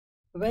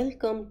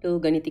Welcome to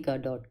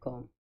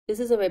Ganitika.com. This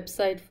is a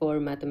website for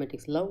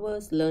mathematics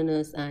lovers,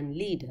 learners, and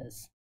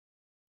leaders.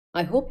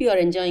 I hope you are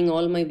enjoying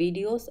all my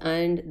videos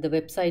and the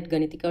website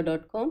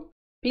Ganitika.com.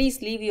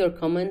 Please leave your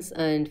comments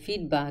and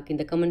feedback in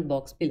the comment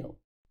box below.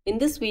 In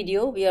this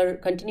video, we are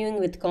continuing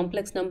with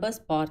complex numbers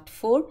part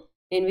 4,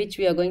 in which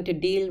we are going to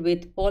deal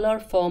with polar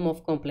form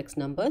of complex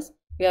numbers.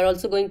 We are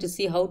also going to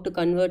see how to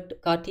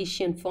convert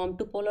Cartesian form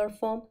to polar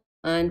form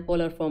and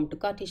polar form to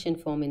Cartesian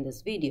form in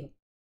this video.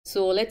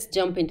 So let's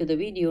jump into the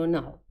video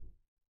now.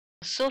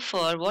 So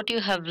far, what you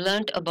have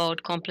learned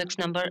about complex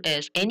number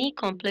is any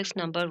complex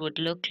number would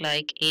look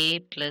like a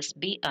plus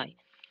bi.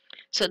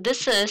 So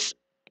this is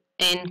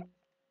in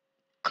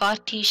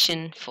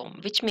Cartesian form,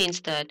 which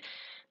means that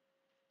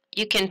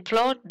you can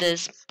plot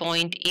this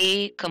point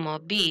a comma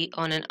b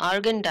on an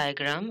Argand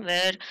diagram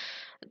where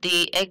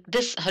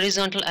this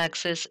horizontal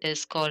axis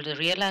is called the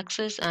real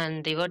axis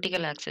and the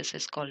vertical axis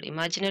is called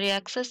imaginary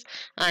axis,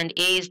 and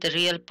a is the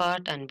real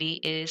part and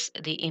b is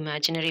the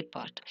imaginary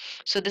part.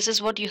 So this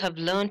is what you have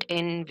learned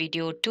in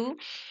video 2.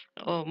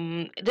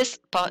 This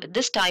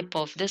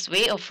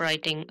way of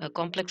writing a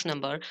complex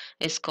number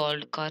is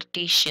called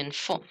Cartesian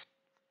form.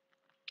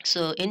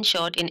 So in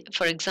short,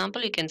 for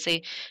example, you can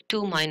say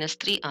 2 minus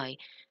 3i.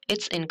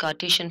 It's in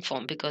Cartesian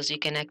form because you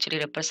can actually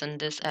represent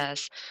this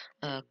as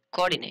a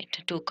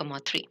coordinate 2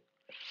 comma 3.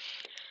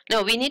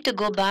 Now we need to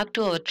go back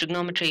to our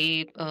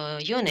trigonometry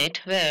unit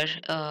where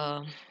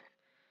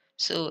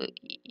so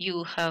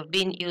you have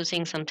been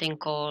using something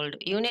called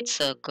unit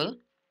circle,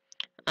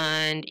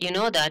 and you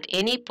know that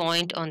any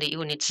point on the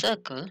unit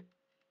circle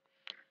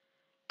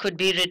could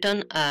be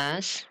written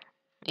as,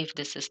 if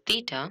this is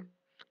theta,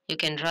 you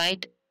can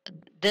write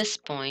this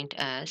point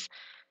as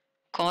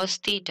cos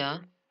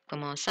theta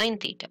comma sin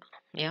theta.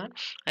 Yeah,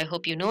 I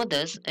hope you know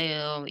this.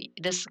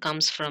 This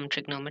comes from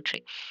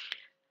trigonometry.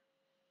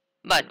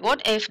 But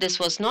what if this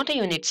was not a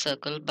unit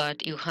circle,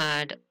 but you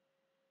had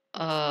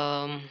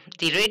the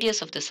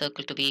radius of the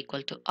circle to be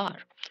equal to r?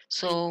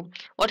 So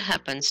what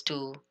happens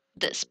to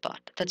this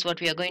part? That's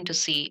what we are going to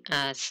see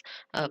as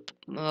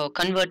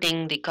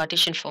converting the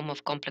Cartesian form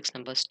of complex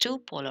numbers to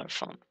polar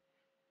form.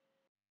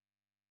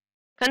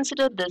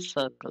 Consider this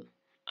circle,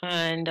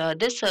 and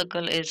this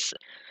circle is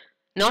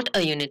not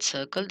a unit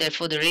circle,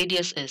 therefore the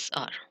radius is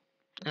r.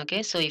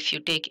 Okay, so if you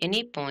take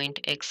any point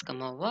x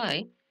comma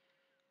y,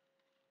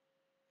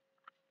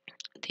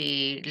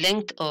 the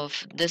length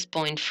of this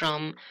point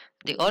from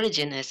the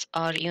origin is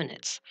r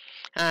units,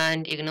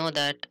 and you know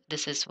that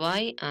this is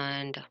y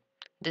and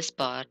this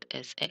part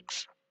is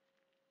x.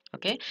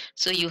 Okay,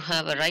 so you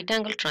have a right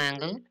angle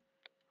triangle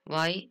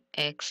y,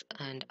 x,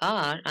 and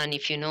r, and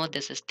if you know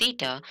this is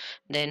theta,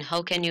 then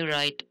how can you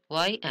write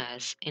y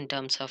as in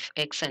terms of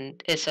x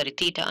and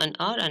theta and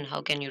r, and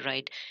how can you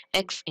write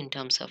x in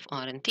terms of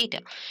r and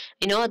theta?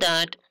 You know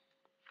that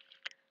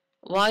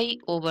y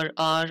over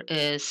r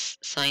is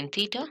sine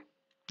theta,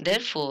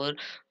 therefore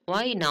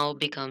y now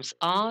becomes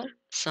r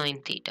sine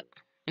theta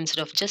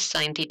instead of just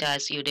sine theta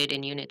as you did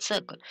in unit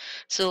circle.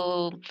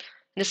 So in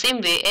the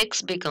same way,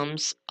 x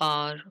becomes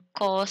r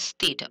cos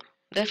theta.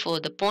 Therefore,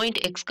 the point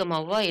x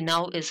comma y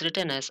now is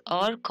written as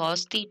r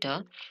cos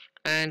theta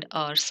and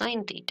r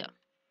sine theta.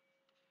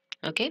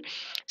 Okay,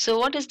 so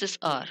what is this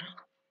r?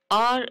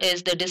 R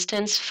is the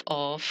distance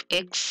of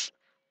x,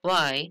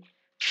 y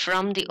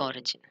from the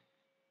origin,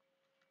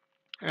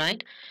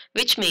 right?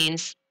 Which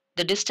means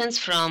the distance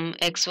from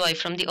xy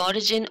from the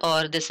origin,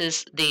 or this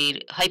is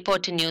the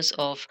hypotenuse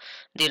of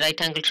the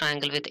right angle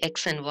triangle with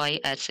x and y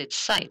as its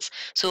sides.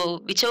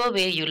 So whichever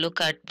way you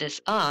look at this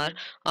r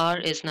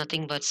is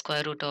nothing but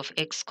square root of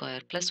x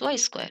square plus y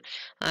square,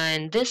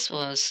 and this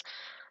was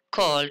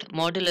called um,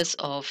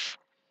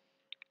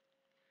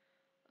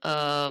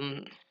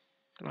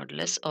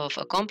 modulus of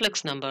a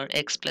complex number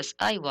x plus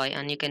iy,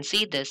 and you can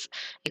see this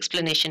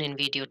explanation in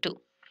video 2.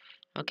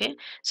 Okay,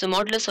 so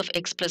modulus of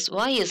x plus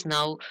y is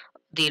now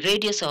the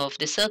radius of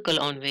the circle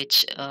on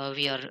which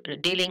we are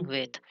dealing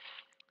with.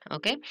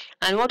 Okay,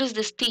 and what is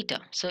this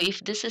theta? So if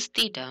this is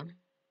theta,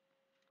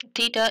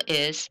 theta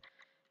is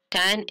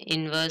tan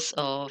inverse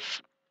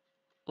of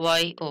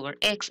y over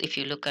x if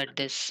you look at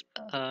this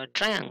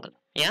triangle.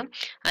 Yeah,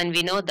 and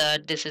we know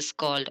that this is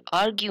called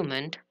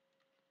argument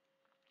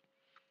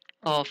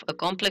of a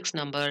complex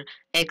number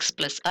x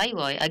plus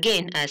iy,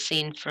 again as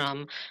seen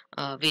from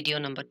video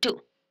number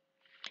 2.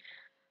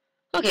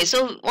 Okay,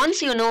 so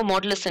once you know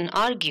modulus and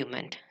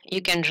argument,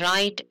 you can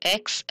write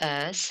x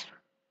as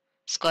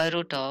square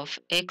root of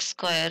x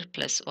square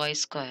plus y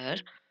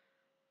square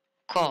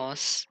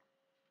cos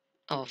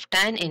of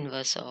tan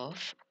inverse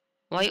of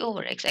y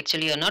over x.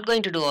 Actually, you're not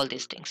going to do all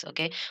these things,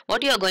 okay?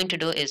 What you're going to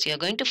do is you're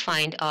going to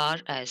find r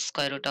as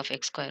square root of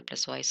x square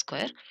plus y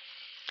square,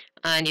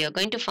 and you're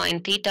going to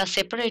find theta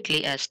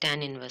separately as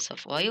tan inverse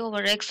of y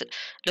over x,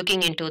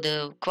 looking into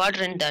the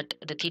quadrant that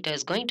the theta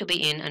is going to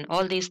be in, and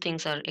all these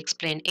things are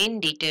explained in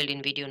detail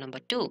in video number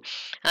 2.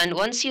 And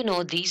once you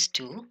know these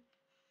two,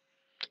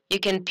 you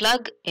can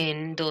plug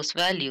in those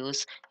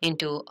values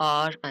into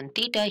r and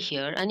theta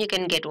here, and you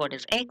can get what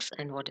is x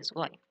and what is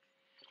y.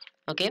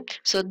 Okay,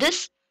 so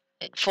this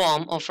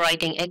form of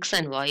writing x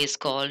and y is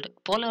called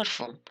polar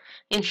form.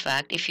 In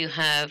fact, if you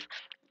have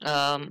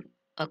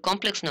a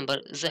complex number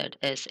z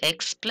as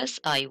x plus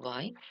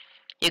iy,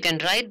 you can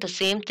write the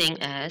same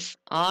thing as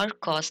r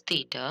cos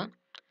theta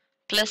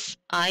plus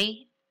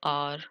I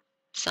r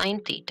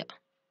sine theta.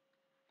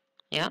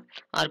 Yeah,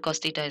 r cos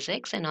theta is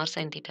x and r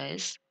sine theta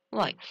is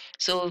y.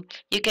 So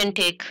you can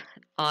take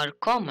r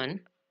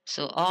common.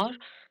 So r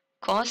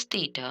cos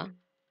theta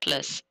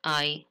plus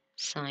I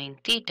sine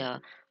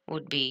theta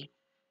would be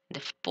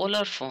the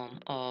polar form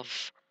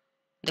of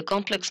the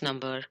complex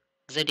number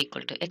z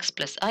equal to x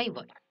plus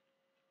iy.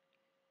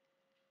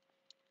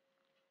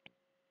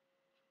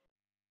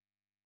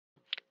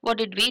 What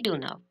did we do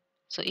now?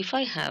 So if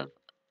I have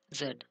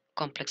z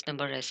complex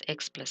number as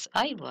x plus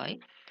iy,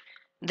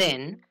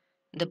 then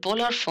the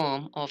polar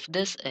form of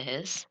this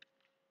is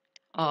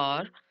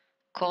r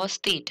cos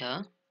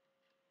theta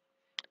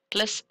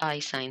plus I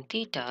sine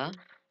theta,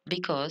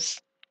 because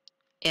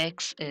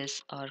x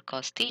is r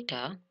cos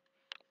theta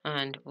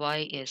and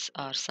y is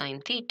r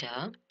sine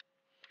theta,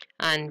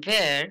 and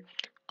where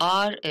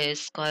r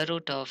is square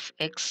root of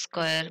x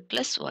square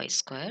plus y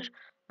square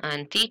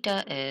and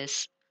theta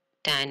is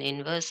tan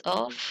inverse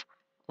of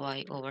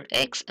y over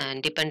x,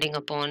 and depending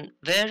upon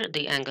where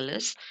the angle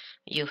is,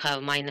 you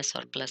have minus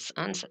or plus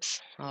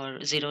answers,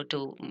 or 0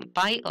 to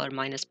pi or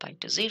minus pi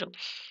to 0.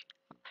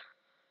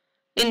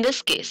 In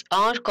this case,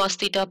 r cos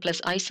theta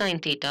plus I sine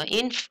theta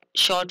in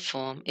short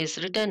form is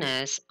written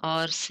as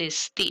r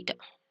cis theta.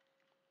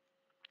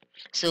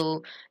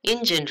 So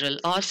in general,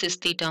 r cis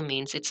theta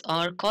means it's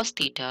r cos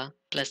theta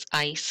plus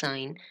I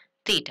sine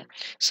theta.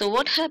 So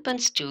what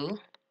happens to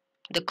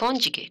the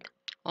conjugate,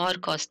 r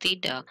cos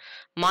theta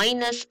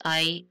minus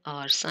I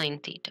r sine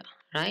theta,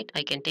 right?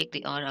 I can take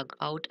the r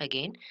out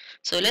again.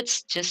 So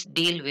let's just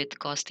deal with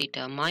cos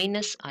theta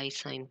minus I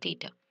sine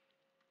theta.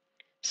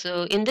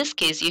 So in this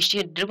case, you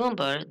should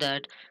remember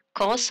that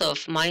cos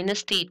of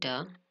minus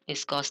theta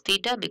is cos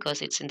theta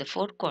because it's in the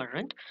fourth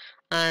quadrant,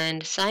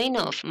 and sine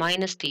of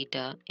minus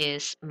theta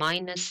is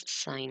minus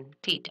sine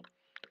theta,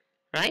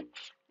 right?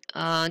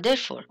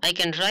 Therefore, I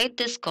can write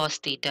this cos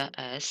theta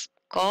as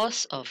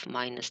cos of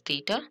minus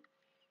theta,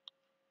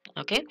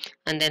 okay?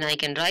 And then I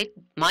can write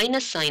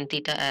minus sine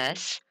theta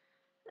as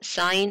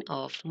sine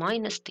of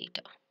minus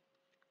theta.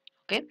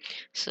 Okay,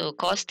 so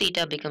cos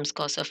theta becomes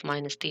cos of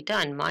minus theta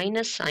and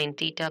minus sine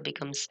theta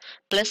becomes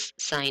plus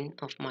sine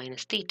of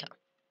minus theta.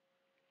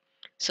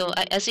 So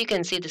as you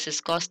can see, this is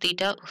cos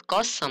theta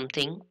cos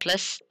something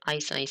plus I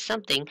sine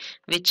something,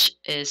 which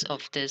is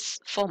of this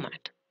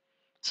format.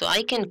 So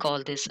I can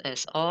call this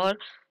as r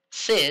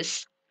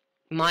cis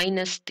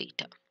minus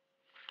theta.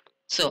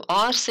 So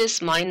r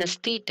cis minus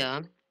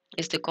theta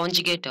is the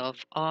conjugate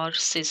of r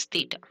cis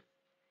theta.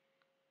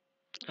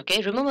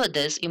 Okay, remember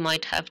this. You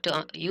might have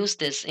to use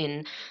this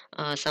in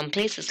some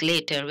places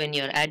later when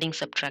you're adding,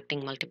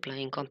 subtracting,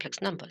 multiplying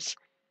complex numbers.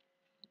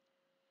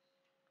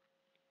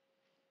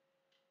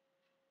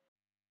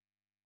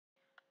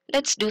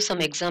 Let's do some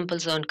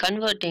examples on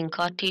converting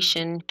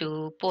Cartesian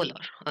to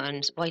polar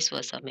and vice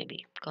versa,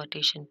 maybe.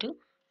 Cartesian to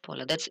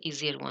polar, that's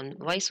easier one.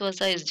 Vice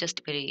versa is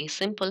just very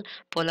simple.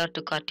 Polar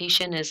to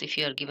Cartesian is, if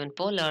you are given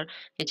polar,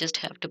 you just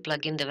have to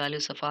plug in the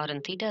values of r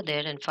and theta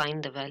there and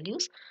find the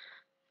values.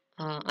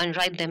 And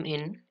write them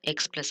in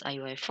x plus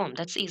iy form.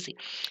 That's easy.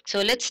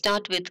 So let's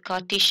start with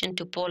Cartesian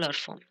to polar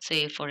form.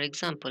 Say, for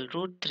example,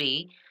 root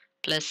 3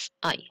 plus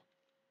I.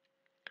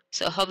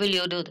 So how will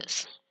you do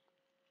this?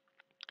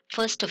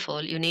 First of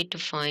all, you need to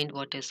find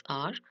what is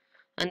r,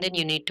 and then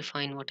you need to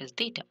find what is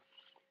theta.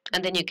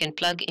 And then you can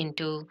plug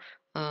into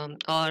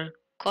r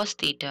cos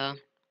theta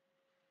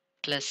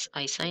plus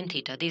I sine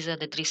theta. These are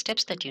the three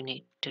steps that you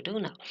need to do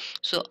now.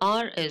 So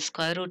r is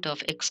square root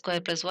of x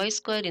square plus y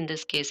square. In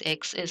this case,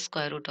 x is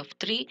square root of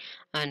 3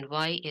 and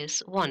y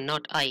is 1,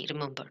 not I,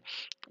 remember.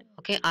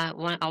 Okay,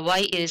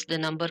 y is the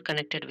number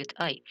connected with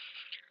I.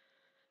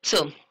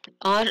 So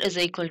r is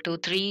equal to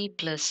 3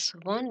 plus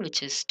 1,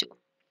 which is 2.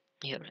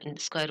 Here, and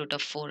the square root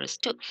of 4 is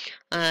 2.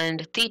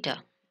 And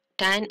theta,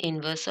 tan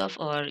inverse of,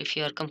 or if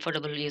you are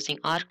comfortable using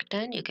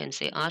arctan, you can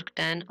say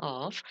arctan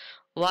of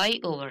y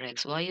over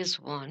x. Y is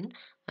 1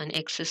 and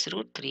x is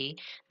root 3.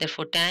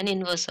 Therefore, tan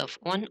inverse of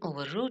 1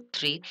 over root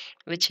 3,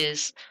 which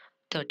is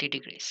 30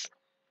 degrees.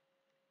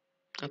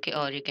 Okay,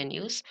 or you can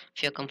use,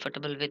 if you're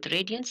comfortable with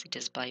radians, it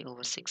is pi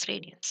over 6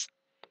 radians.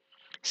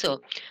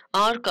 So,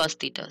 r cos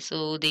theta.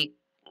 So, the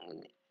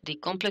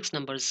complex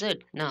number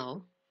z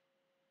now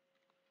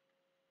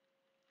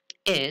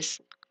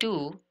is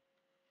 2,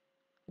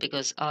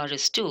 because r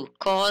is 2,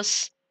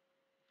 cos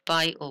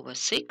pi over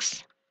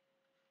 6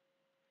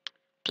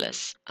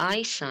 plus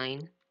I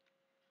sine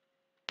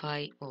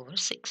pi over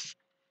 6.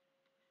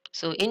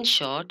 So in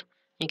short,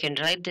 you can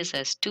write this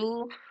as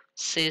 2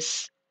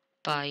 cis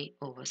pi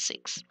over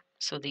 6.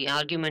 So the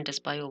argument is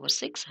pi over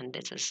 6 and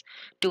this is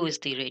 2 is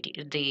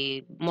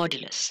the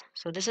modulus.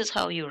 So this is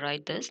how you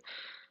write this,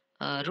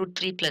 root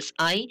 3 plus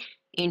I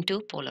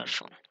into polar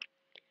form.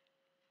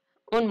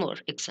 One more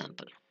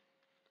example.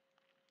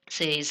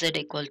 Say z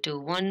equal to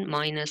 1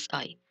 minus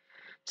I.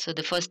 So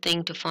the first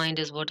thing to find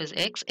is what is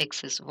x?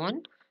 X is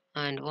 1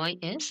 and y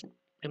is,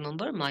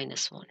 remember,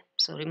 minus 1.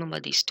 So remember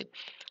these two.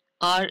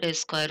 R is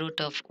square root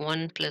of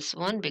 1 plus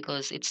 1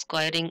 because it's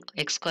squaring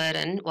x square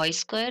and y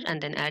square and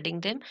then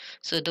adding them.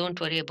 So don't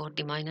worry about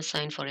the minus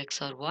sign for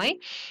x or y.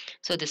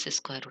 So this is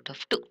square root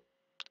of 2.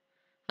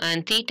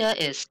 And theta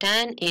is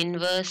tan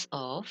inverse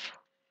of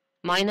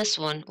minus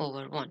 1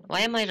 over 1. Why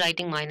am I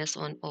writing minus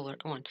 1 over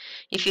 1?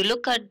 If you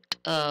look at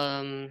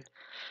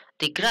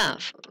the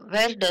graph,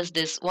 where does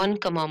this 1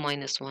 comma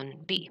minus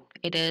 1 be?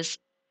 It is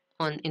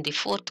in the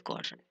fourth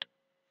quadrant.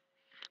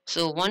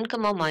 So 1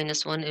 comma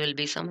minus 1 will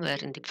be somewhere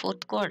in the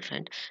fourth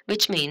quadrant,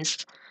 which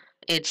means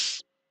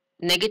it's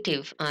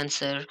negative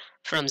answer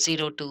from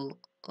 0 to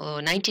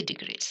 90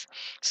 degrees.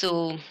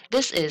 So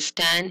this is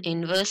tan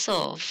inverse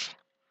of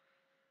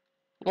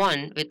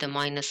 1 with a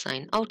minus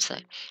sign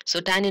outside.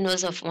 So tan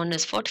inverse of 1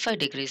 is 45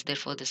 degrees,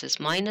 therefore this is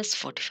minus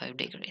 45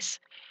 degrees.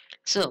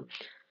 So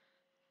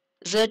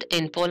z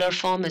in polar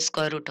form is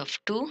square root of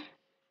 2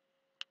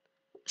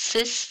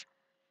 cis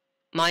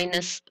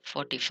minus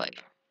 45,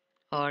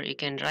 or you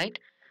can write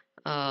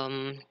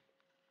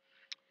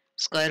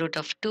square root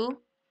of 2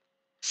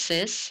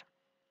 cis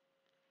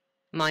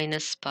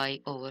minus pi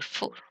over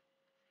 4.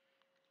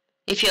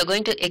 If you are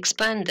going to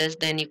expand this,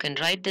 then you can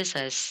write this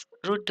as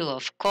root 2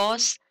 of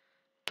cos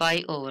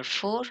pi over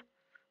 4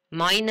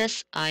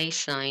 minus I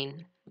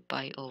sine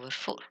pi over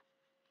 4.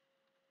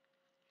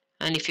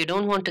 And if you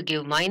don't want to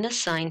give minus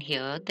sign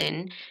here,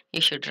 then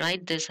you should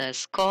write this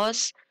as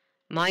cos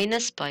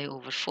minus pi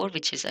over 4,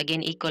 which is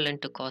again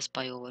equivalent to cos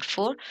pi over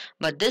 4.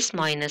 But this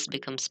minus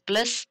becomes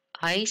plus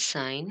I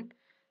sine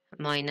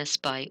minus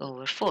pi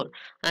over 4.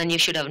 And you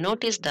should have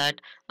noticed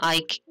that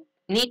I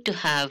need to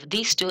have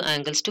these two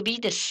angles to be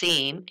the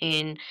same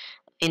in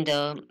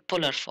the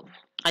polar form.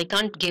 I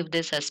can't give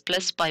this as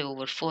plus pi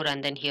over 4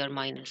 and then here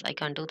minus. I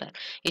can't do that.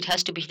 It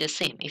has to be the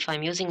same. If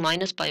I'm using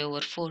minus pi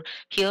over 4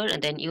 here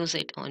and then use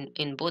it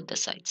in both the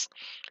sides.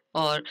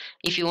 Or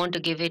if you want to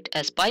give it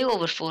as pi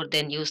over 4,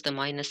 then use the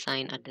minus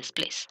sign at this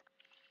place.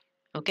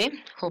 Okay,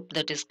 hope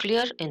that is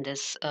clear in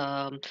this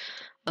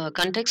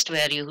context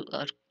where you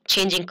are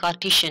changing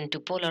Cartesian to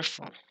polar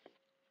form.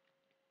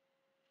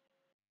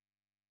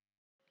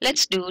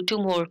 Let's do two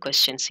more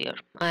questions here,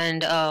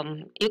 and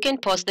you can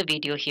pause the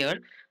video here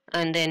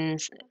and then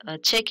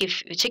check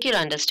your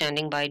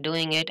understanding by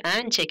doing it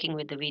and checking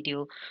with the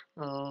video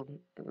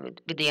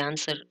with the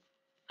answer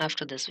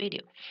after this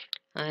video.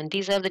 And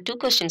these are the two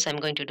questions I'm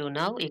going to do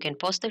now. You can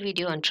pause the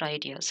video and try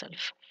it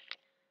yourself.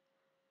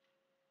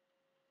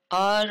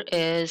 R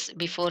is,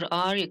 before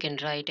R you can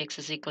write x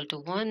is equal to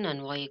 1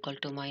 and y equal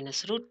to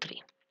minus root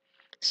 3.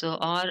 So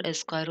R is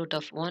square root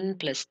of 1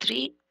 plus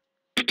 3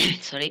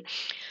 sorry,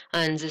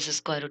 and this is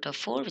square root of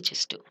 4, which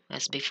is 2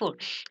 as before,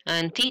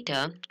 and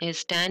theta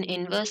is tan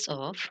inverse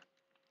of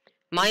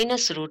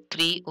minus root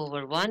 3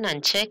 over 1,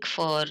 and check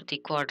for the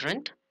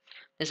quadrant.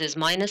 This is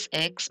minus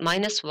x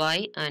minus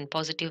y and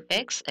positive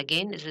x,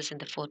 again this is in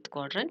the fourth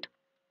quadrant.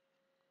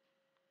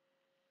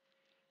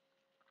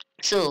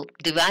 So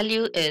the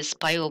value is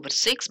pi over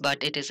 6,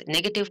 but it is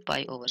negative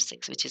pi over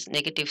 6, which is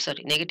negative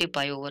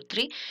pi over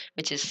 3,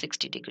 which is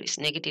 60 degrees,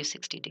 negative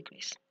 60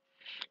 degrees.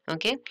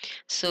 Okay,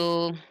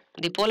 so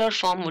the polar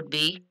form would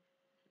be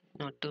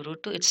not 2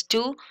 root 2, it's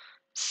 2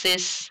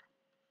 cis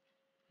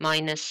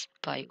minus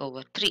pi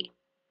over 3.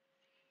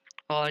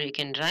 Or you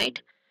can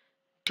write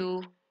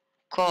 2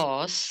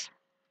 cos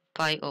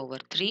pi over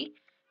 3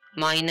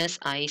 minus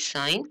I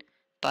sine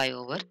pi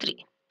over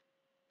 3.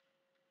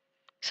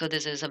 So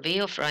this is a way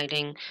of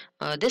writing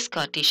this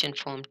Cartesian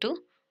form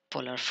to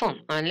polar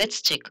form. And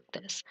let's check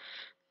this.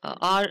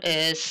 R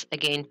is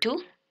again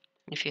 2,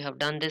 if you have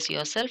done this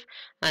yourself,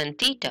 and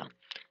theta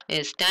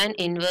is tan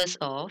inverse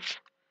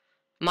of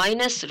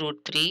minus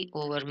root 3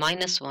 over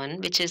minus 1,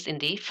 which is in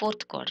the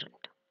fourth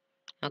quadrant.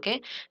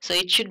 Okay, so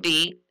it should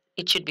be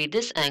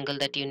this angle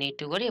that you need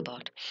to worry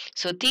about.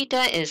 So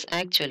theta is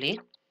actually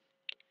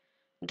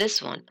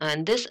this one,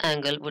 and this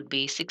angle would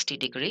be 60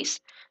 degrees,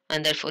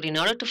 and therefore in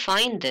order to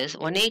find this,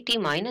 180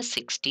 minus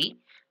 60,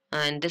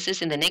 and this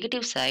is in the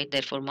negative side,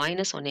 therefore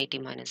minus 180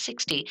 minus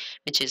 60,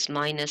 which is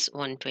minus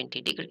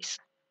 120 degrees.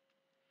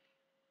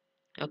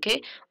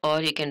 Okay,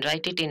 or you can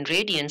write it in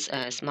radians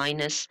as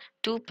minus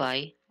 2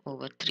 pi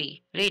over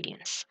 3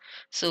 radians.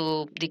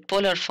 So the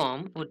polar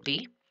form would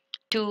be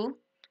 2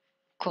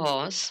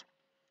 cos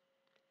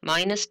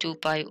minus 2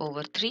 pi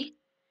over 3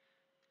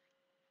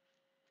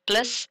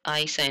 plus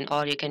I sine,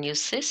 or you can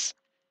use cis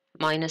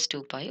minus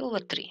 2 pi over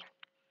 3,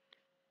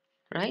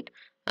 right?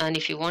 And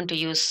if you want to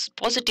use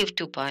positive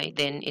 2 pi,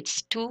 then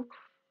it's 2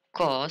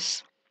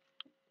 cos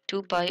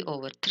 2 pi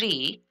over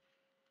 3,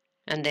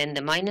 and then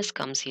the minus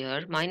comes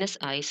here, minus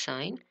I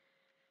sine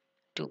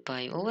 2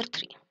 pi over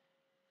 3.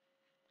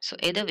 So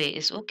either way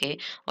is okay,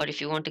 or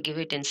if you want to give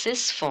it in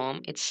cis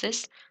form, it's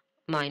cis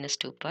minus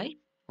 2 pi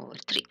over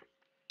 3.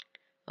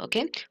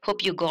 Okay,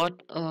 hope you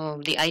got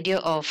the idea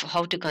of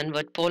how to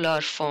convert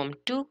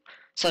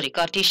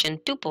Cartesian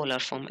to polar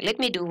form. Let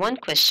me do one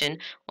question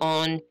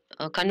on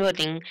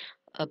converting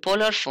a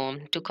polar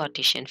form to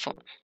Cartesian form.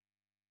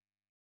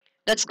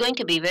 That's going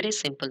to be very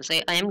simple.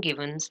 Say I am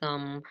given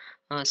some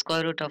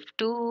square root of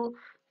 2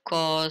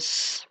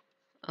 cos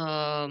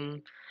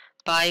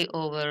pi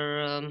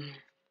over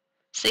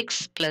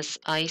 6 plus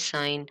I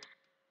sine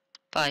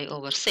pi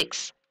over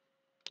 6.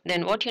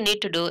 Then what you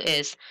need to do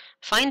is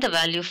find the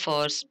value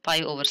for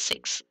pi over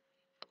 6,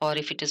 or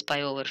if it is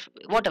pi over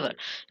whatever,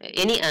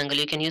 any angle.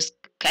 You can use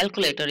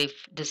calculator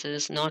if this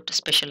is not a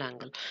special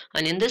angle,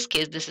 and in this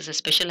case this is a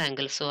special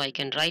angle, so I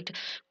can write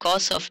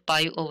cos of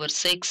pi over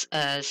 6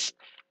 as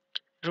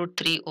root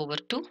 3 over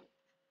 2,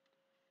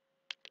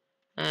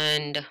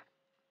 and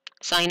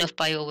sine of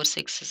pi over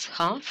 6 is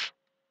half.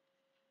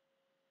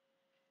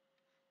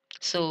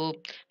 So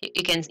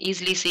you can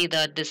easily see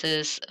that this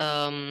is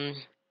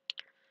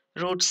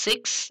root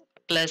 6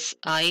 plus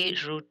I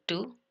root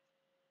 2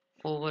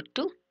 over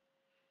 2,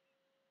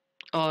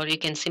 or you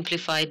can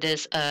simplify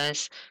this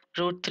as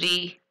root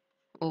 3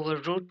 over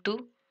root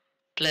 2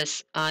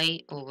 plus I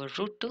over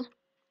root 2.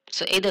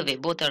 So either way,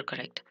 both are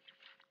correct.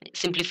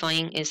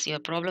 Simplifying is your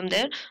problem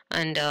there,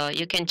 and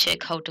you can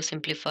check how to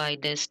simplify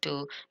this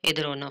to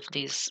either one of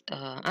these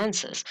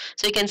answers.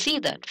 So you can see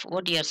that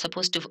what you are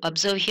supposed to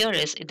observe here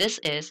is this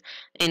is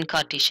in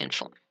Cartesian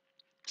form.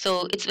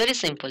 So it's very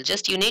simple.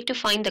 Just you need to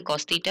find the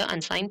cos theta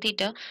and sine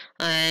theta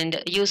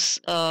and use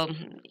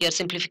your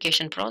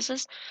simplification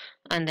process,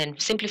 and then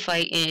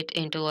simplify it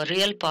into a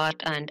real part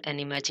and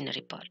an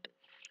imaginary part.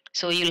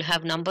 So you'll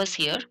have numbers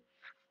here,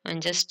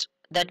 and just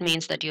that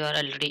means that you are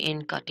already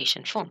in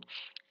Cartesian form.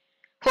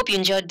 Hope you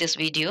enjoyed this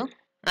video,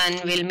 and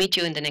we'll meet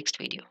you in the next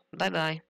video. Bye bye.